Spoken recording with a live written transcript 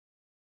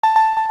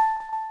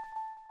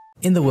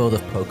In the world of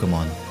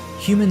Pokemon,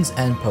 humans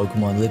and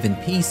Pokemon live in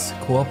peace,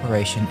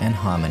 cooperation and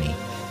harmony.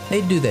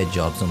 They do their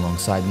jobs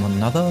alongside one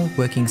another,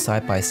 working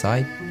side by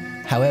side.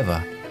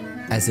 However,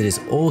 as it is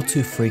all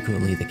too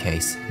frequently the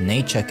case,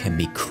 nature can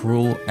be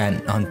cruel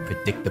and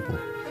unpredictable.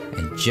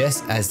 And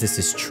just as this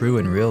is true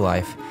in real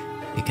life,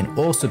 it can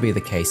also be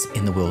the case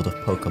in the world of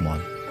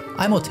Pokemon.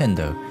 I'm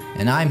Ottendo,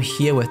 and I'm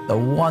here with the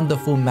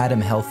wonderful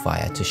Madam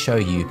Hellfire to show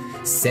you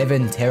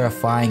 7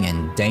 terrifying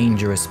and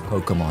dangerous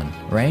Pokemon,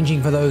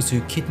 ranging for those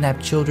who kidnap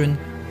children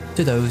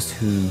to those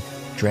who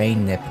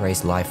drain their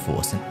prey's life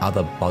force and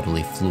other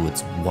bodily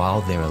fluids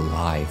while they're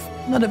alive.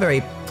 Not a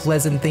very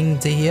pleasant thing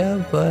to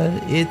hear, but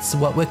it's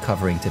what we're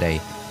covering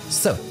today.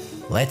 So,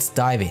 let's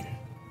dive in.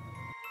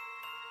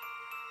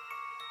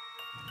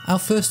 Our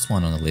first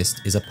one on the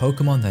list is a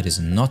Pokemon that is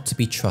not to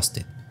be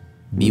trusted.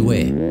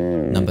 Bewear,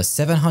 number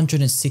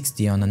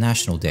 760 on the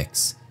national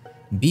dex.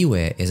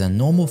 Bewear is a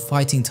normal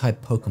fighting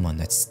type Pokemon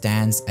that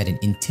stands at an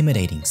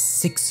intimidating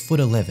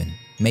 6'11",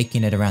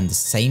 making it around the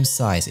same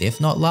size, if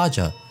not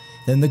larger,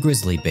 than the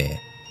grizzly bear.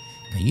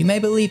 Now you may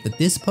believe that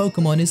this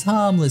Pokemon is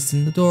harmless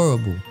and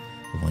adorable,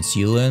 but once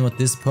you learn what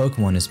this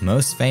Pokemon is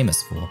most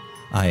famous for,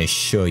 I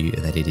assure you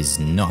that it is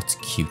not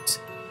cute.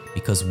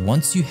 Because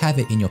once you have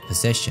it in your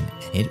possession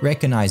and it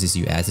recognizes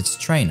you as its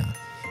trainer,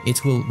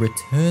 it will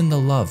return the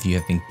love you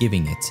have been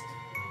giving it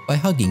by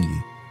hugging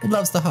you. It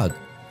loves the hug.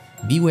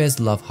 Bewears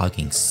love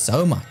hugging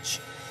so much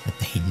that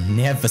they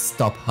never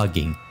stop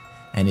hugging,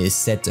 and it is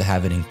said to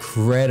have an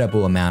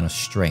incredible amount of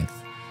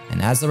strength.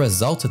 And as a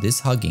result of this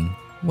hugging,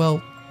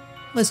 well,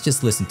 let's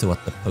just listen to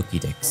what the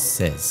Pokedex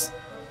says.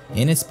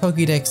 In its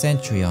Pokedex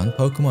entry on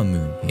Pokemon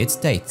Moon, it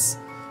states,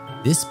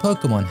 "This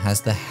Pokemon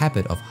has the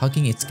habit of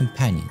hugging its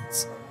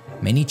companions.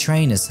 Many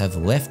trainers have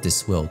left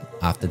this world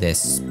after their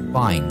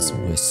spines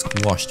were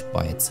squashed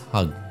by its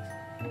hug."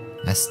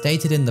 As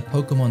stated in the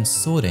Pokemon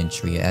Sword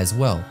entry as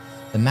well,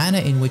 the manner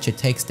in which it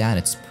takes down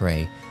its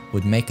prey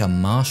would make a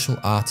martial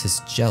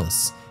artist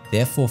jealous,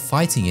 therefore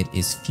fighting it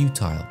is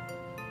futile.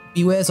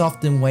 Bewears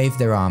often wave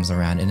their arms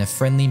around in a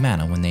friendly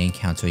manner when they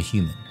encounter a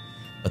human,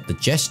 but the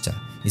gesture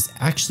is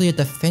actually a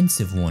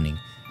defensive warning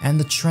and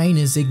the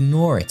trainers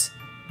ignore it,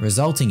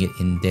 resulting it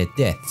in their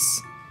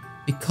deaths.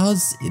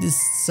 Because it is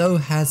so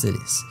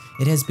hazardous,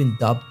 it has been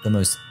dubbed the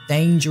most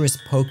dangerous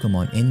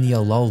Pokemon in the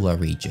Alola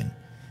region.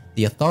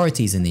 The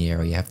authorities in the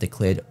area have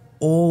declared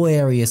all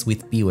areas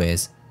with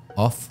Bewears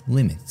off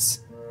limits.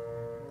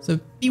 So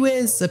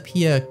Bewears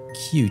appear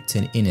cute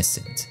and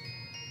innocent,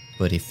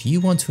 but if you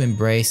want to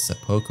embrace a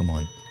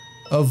Pokemon,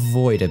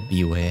 avoid a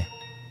Bewear.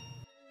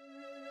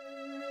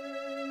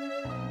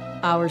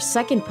 Our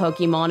second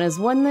Pokemon is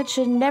one that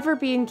should never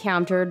be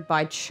encountered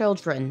by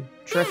children,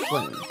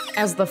 Drifloon.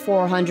 As the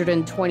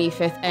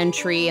 425th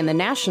entry in the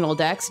national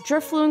dex,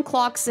 Drifloon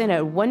clocks in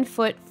at 1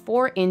 foot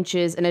 4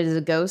 inches and it is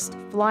a ghost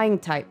flying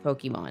type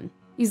Pokemon.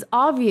 He's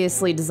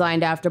obviously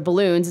designed after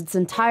balloons, its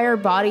entire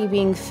body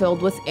being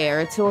filled with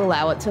air to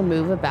allow it to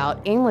move about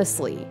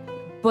aimlessly.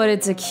 But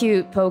it's a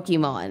cute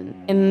Pokemon,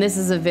 and this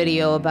is a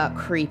video about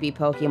creepy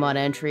Pokemon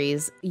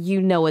entries.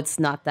 You know it's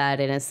not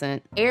that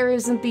innocent. Air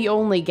isn't the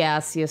only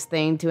gaseous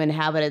thing to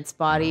inhabit its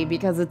body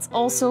because it's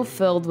also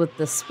filled with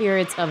the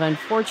spirits of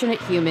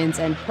unfortunate humans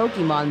and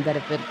Pokemon that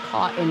have been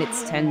caught in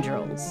its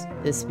tendrils.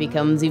 This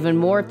becomes even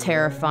more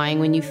terrifying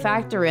when you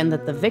factor in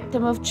that the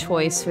victim of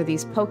choice for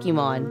these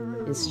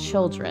Pokemon is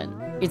children.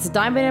 Its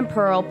Diamond and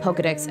Pearl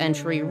Pokedex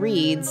entry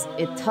reads,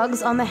 "It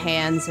tugs on the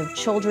hands of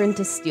children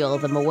to steal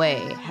them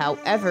away.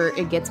 However,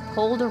 it gets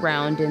pulled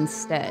around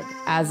instead."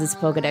 As its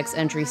Pokedex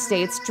entry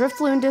states,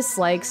 Drifloon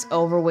dislikes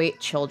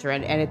overweight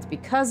children, and it's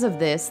because of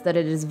this that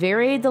it is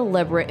very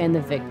deliberate in the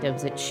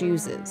victims it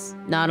chooses.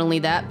 Not only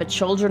that, but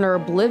children are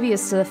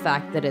oblivious to the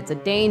fact that it's a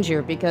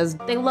danger because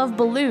they love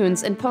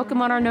balloons and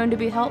Pokemon are known to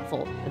be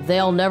helpful.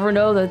 They'll never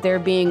know that they're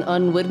being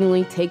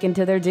unwittingly taken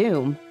to their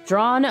doom.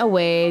 Drawn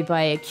away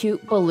by a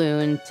cute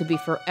balloon to be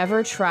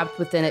forever trapped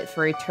within it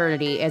for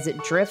eternity as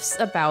it drifts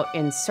about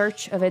in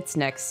search of its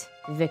next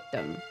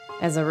victim.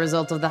 As a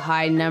result of the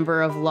high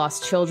number of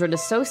lost children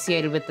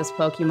associated with this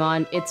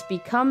Pokemon, it's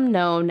become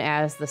known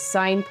as the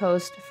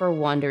signpost for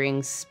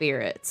wandering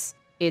spirits.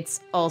 It's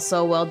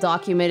also well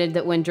documented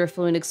that when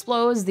Drifloon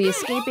explodes, the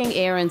escaping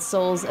air and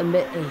souls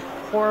emit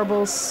a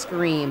horrible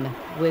scream,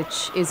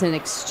 which is an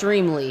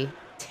extremely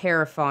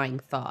terrifying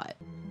thought.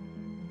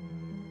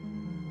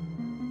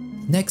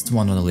 Next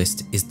one on the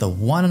list is the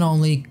one and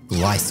only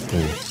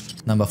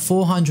Gliscor, number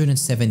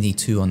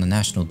 472 on the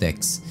national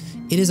dex.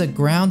 It is a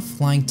ground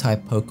flying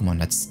type Pokemon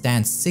that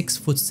stands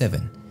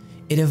 6'7".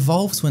 It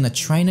evolves when a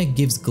trainer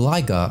gives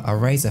Gligar a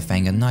Razor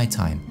Fang at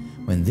nighttime.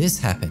 When this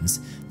happens,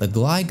 the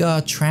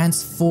Gligar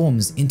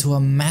transforms into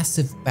a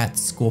massive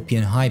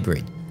bat-scorpion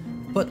hybrid.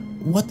 But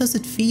what does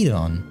it feed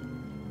on?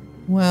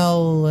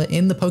 Well,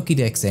 in the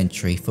Pokedex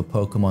entry for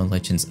Pokemon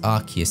Legends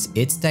Arceus,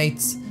 it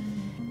states,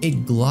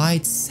 "It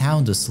glides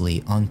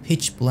soundlessly on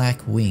pitch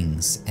black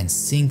wings and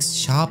sinks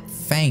sharp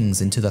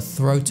fangs into the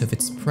throat of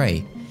its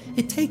prey.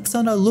 It takes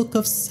on a look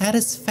of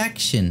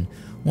satisfaction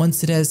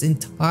once it has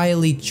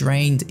entirely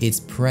drained its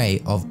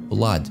prey of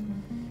blood.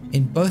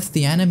 In both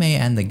the anime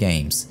and the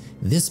games,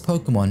 this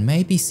Pokemon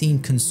may be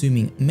seen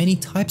consuming many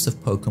types of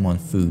Pokemon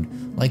food,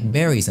 like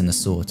berries and the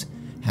sort.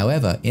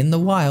 However, in the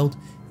wild,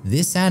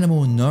 this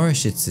animal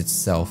nourishes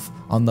itself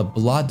on the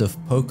blood of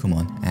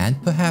Pokemon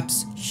and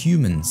perhaps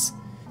humans.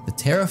 The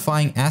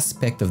terrifying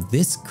aspect of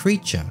this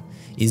creature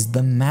is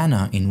the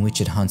manner in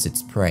which it hunts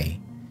its prey.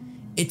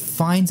 It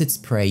finds its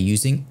prey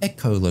using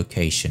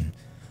echolocation.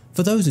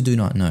 For those who do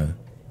not know,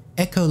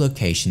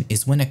 echolocation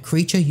is when a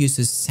creature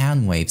uses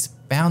sound waves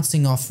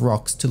bouncing off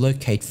rocks to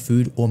locate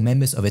food or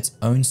members of its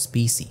own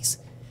species.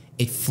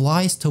 It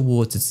flies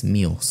towards its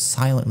meal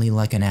silently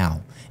like an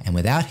owl, and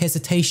without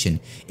hesitation,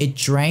 it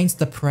drains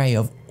the prey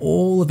of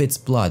all of its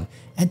blood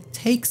and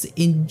takes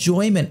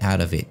enjoyment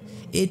out of it.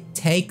 It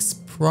takes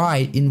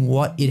pride in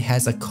what it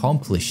has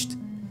accomplished.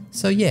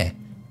 So yeah,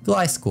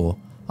 Gliscor,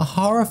 a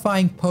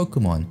horrifying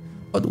Pokemon,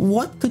 but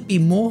what could be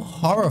more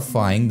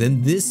horrifying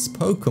than this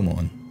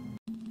Pokemon?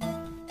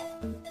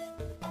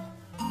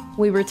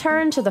 We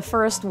return to the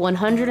first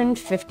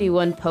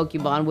 151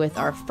 Pokemon with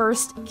our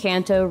first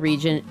Kanto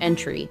region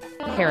entry,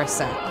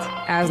 Parasect.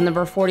 As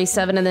number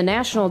 47 in the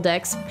National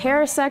Dex,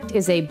 Parasect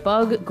is a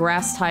bug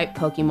grass-type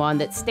Pokemon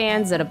that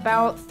stands at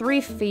about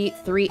 3 feet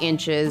 3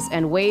 inches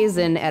and weighs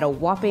in at a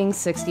whopping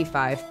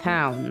 65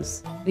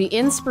 pounds. The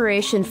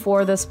inspiration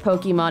for this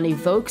Pokemon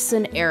evokes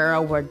an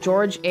era where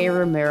George A.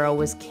 Romero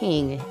was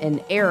king,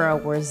 an era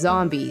where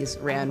zombies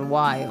ran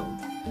wild.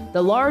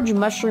 The large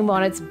mushroom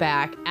on its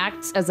back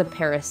acts as a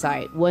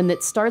parasite, one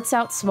that starts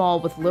out small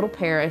with little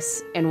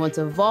Paras, and once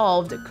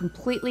evolved,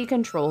 completely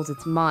controls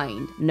its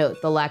mind.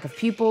 Note the lack of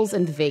pupils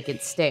and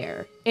vacant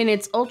stare. In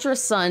its Ultra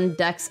Sun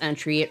Dex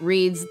entry, it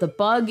reads, "The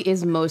bug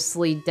is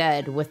mostly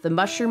dead, with the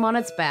mushroom on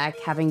its back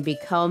having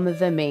become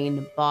the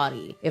main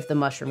body. If the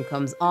mushroom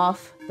comes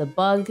off, the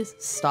bug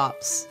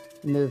stops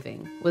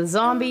moving. With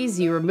zombies,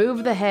 you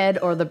remove the head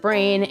or the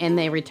brain, and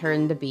they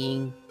return to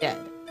being dead.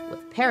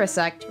 With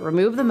Parasect,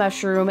 remove the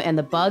mushroom and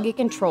the bug it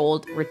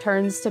controlled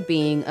returns to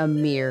being a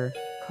mere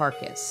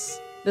carcass."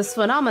 This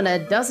phenomena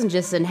doesn't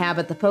just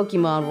inhabit the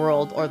Pokemon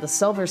world or the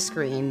silver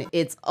screen,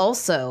 it's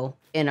also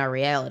in our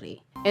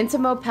reality.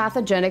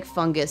 Entomopathogenic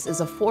fungus is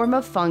a form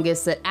of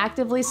fungus that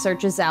actively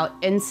searches out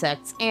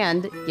insects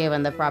and,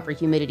 given the proper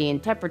humidity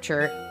and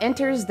temperature,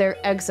 enters their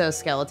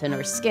exoskeleton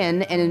or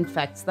skin and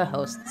infects the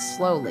host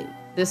slowly.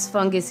 This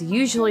fungus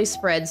usually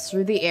spreads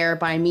through the air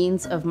by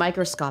means of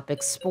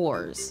microscopic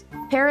spores.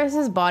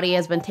 Paris' body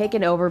has been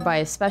taken over by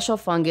a special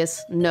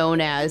fungus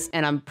known as,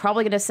 and I'm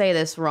probably going to say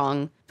this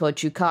wrong,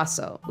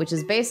 Tochukaso, which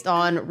is based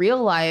on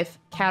real-life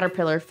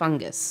caterpillar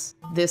fungus.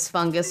 This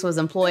fungus was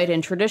employed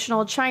in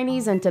traditional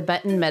Chinese and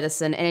Tibetan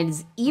medicine and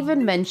is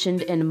even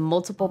mentioned in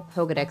multiple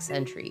Pokedex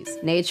entries.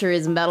 Nature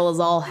is metal as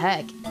all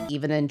heck,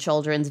 even in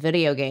children's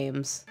video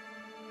games.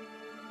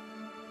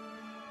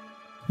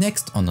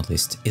 Next on the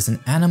list is an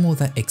animal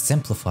that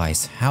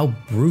exemplifies how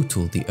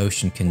brutal the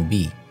ocean can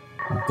be.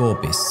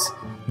 Gorbis,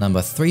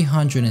 number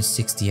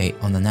 368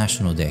 on the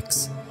National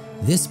Dex.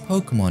 This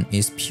Pokemon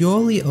is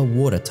purely a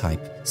water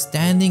type,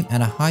 standing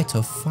at a height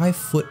of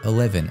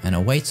 5'11" and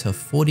a weight of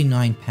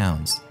 49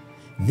 pounds.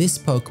 This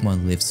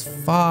Pokemon lives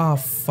far,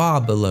 far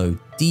below,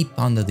 deep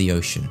under the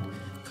ocean,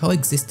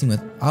 coexisting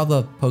with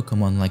other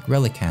Pokemon like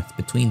Relicanth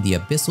between the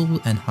Abyssal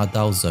and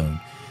Hadal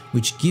zone,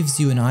 which gives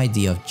you an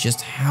idea of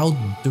just how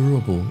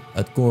durable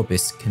a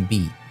Gorbis can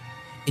be.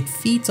 It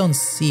feeds on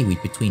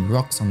seaweed between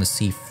rocks on the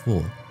sea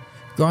floor,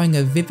 growing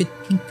a vivid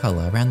pink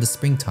color around the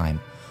springtime,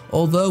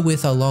 although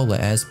with Alola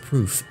as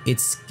proof,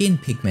 its skin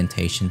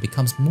pigmentation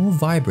becomes more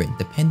vibrant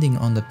depending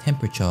on the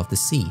temperature of the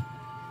sea.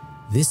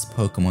 This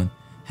Pokemon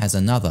has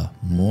another,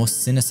 more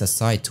sinister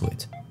side to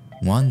it,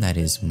 one that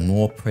is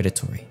more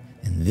predatory,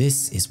 and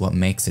this is what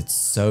makes it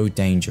so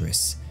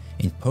dangerous.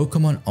 In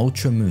Pokemon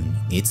Ultra Moon,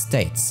 it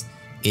states,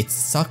 it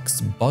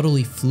sucks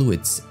bodily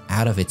fluids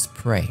out of its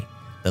prey.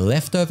 The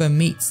leftover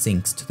meat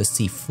sinks to the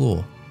sea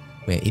floor,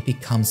 where it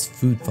becomes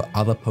food for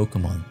other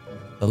Pokemon.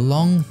 The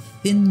long,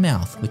 thin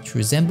mouth, which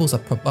resembles a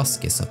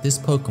proboscis of this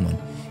Pokemon,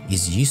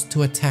 is used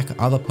to attack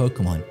other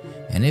Pokemon,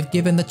 and if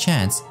given the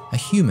chance, a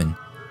human,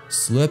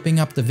 slurping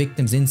up the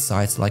victim's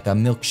insides like a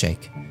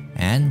milkshake,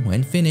 and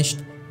when finished,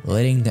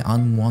 letting the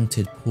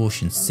unwanted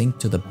portion sink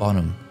to the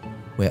bottom,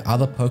 where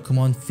other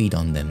Pokemon feed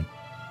on them.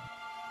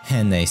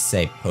 And they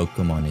say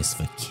Pokemon is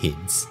for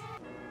kids.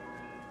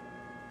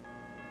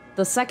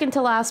 The second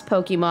to last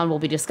Pokemon we'll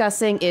be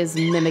discussing is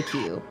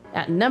Mimikyu.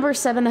 At number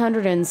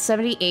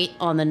 778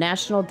 on the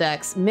National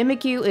Dex,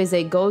 Mimikyu is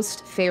a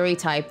ghost fairy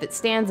type that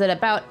stands at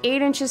about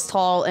 8 inches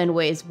tall and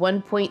weighs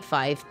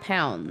 1.5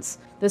 pounds.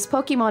 This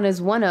Pokemon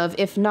is one of,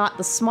 if not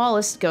the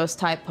smallest ghost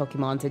type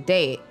Pokemon to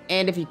date.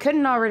 And if you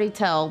couldn't already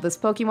tell, this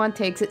Pokemon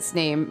takes its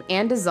name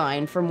and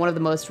design from one of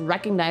the most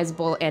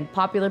recognizable and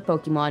popular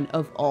Pokemon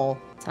of all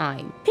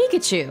time.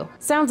 Pikachu!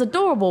 Sounds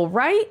adorable,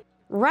 right?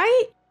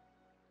 Right?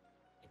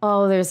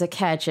 Oh, there's a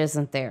catch,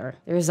 isn't there?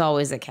 There's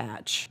always a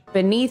catch.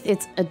 Beneath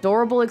its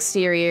adorable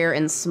exterior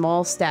and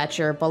small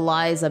stature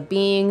belies a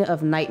being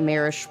of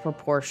nightmarish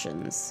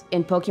proportions.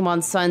 In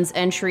Pokemon Sun's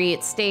entry,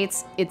 it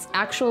states its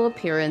actual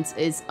appearance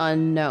is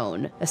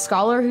unknown. A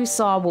scholar who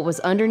saw what was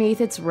underneath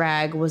its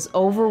rag was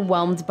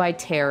overwhelmed by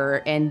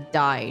terror and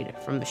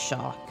died from the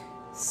shock.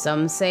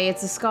 Some say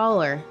it's a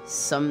scholar,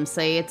 some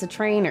say it's a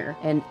trainer,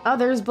 and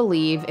others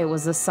believe it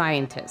was a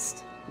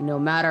scientist. No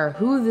matter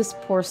who this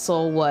poor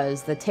soul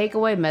was, the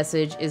takeaway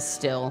message is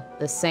still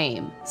the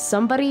same.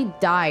 Somebody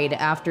died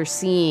after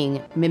seeing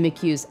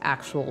Mimikyu's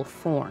actual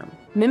form.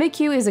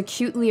 Mimikyu is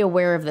acutely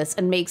aware of this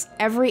and makes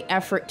every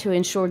effort to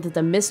ensure that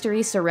the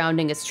mystery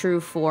surrounding its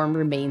true form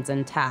remains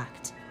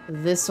intact.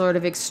 This sort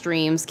of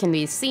extremes can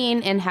be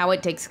seen in how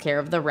it takes care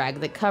of the rag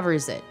that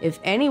covers it. If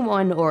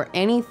anyone or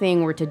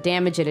anything were to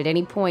damage it at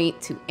any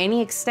point to any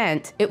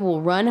extent, it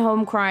will run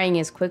home crying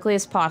as quickly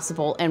as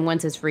possible, and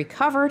once it's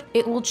recovered,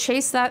 it will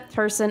chase that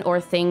person or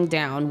thing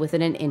down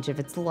within an inch of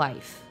its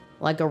life.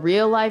 Like a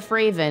real-life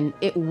raven,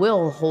 it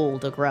will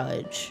hold a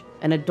grudge.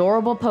 An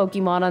adorable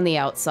Pokemon on the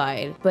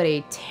outside, but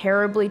a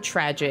terribly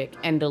tragic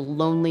and a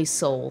lonely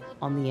soul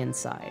on the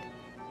inside.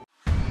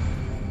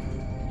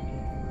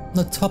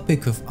 On the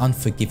topic of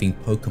unforgiving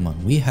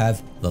Pokemon, we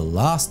have the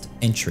last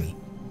entry,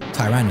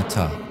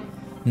 Tyranitar,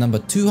 number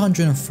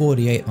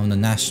 248 on the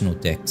National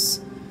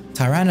Dex.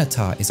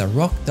 Tyranitar is a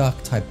Rock Dark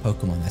type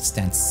Pokemon that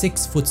stands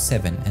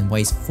 6'7" and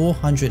weighs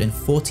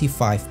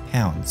 445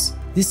 pounds.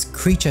 This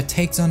creature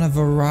takes on a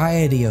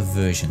variety of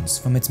versions,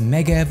 from its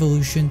Mega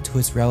Evolution to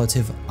its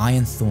relative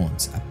Iron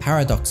Thorns, a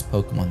Paradox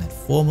Pokemon that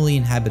formerly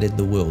inhabited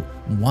the world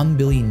 1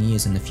 billion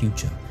years in the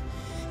future.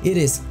 It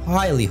is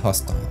highly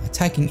hostile,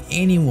 attacking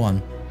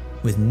anyone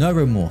with no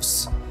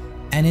remorse,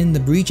 and in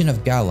the region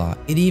of Galar,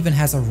 it even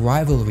has a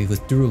rivalry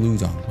with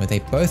Duraludon, where they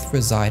both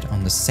reside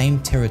on the same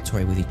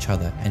territory with each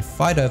other and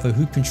fight over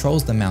who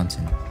controls the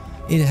mountain.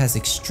 It has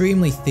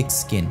extremely thick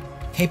skin,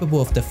 capable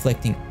of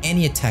deflecting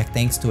any attack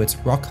thanks to its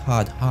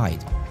rock-hard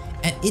hide,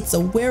 and it's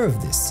aware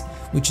of this,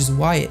 which is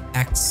why it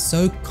acts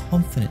so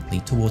confidently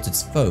towards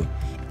its foe,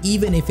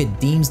 even if it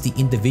deems the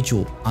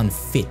individual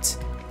unfit.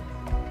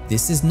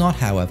 This is not,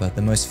 however,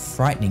 the most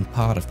frightening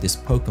part of this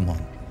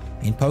Pokemon.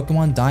 In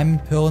Pokemon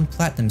Diamond, Pearl and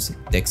Platinum's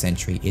Dex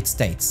entry, it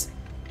states,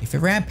 if it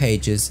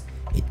rampages,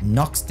 it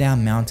knocks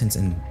down mountains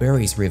and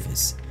buries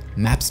rivers.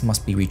 Maps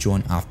must be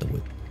redrawn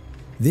afterward.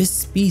 This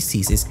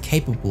species is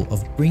capable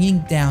of bringing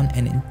down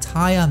an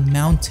entire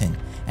mountain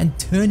and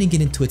turning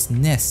it into its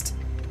nest.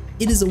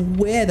 It is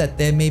aware that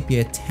there may be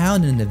a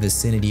town in the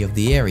vicinity of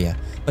the area,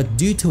 but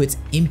due to its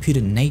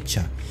impudent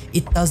nature,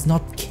 it does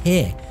not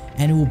care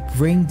and it will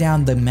bring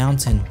down the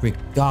mountain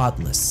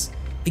regardless.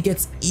 It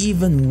gets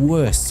even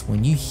worse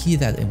when you hear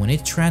that when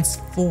it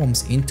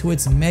transforms into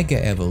its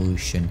Mega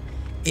Evolution,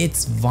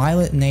 its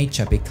violent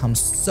nature becomes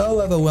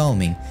so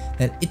overwhelming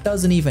that it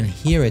doesn't even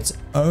hear its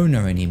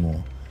owner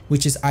anymore,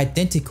 which is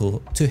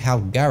identical to how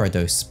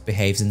Gyarados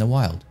behaves in the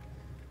wild.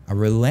 A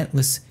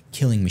relentless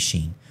killing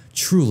machine,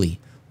 truly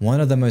one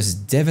of the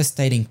most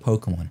devastating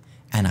Pokemon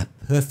and a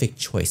perfect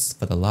choice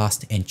for the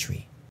last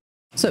entry.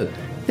 So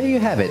there you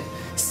have it,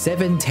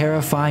 7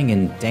 terrifying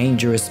and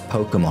dangerous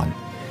Pokemon.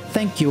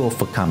 Thank you all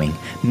for coming.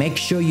 Make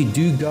sure you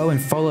do go and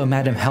follow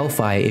Madam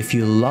Hellfire if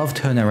you loved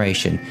her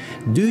narration.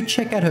 Do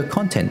check out her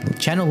content, the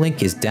channel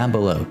link is down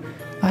below.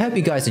 I hope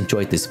you guys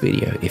enjoyed this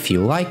video. If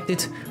you liked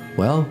it,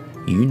 well,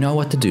 you know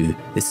what to do.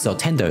 This is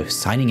Ottendo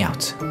signing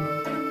out.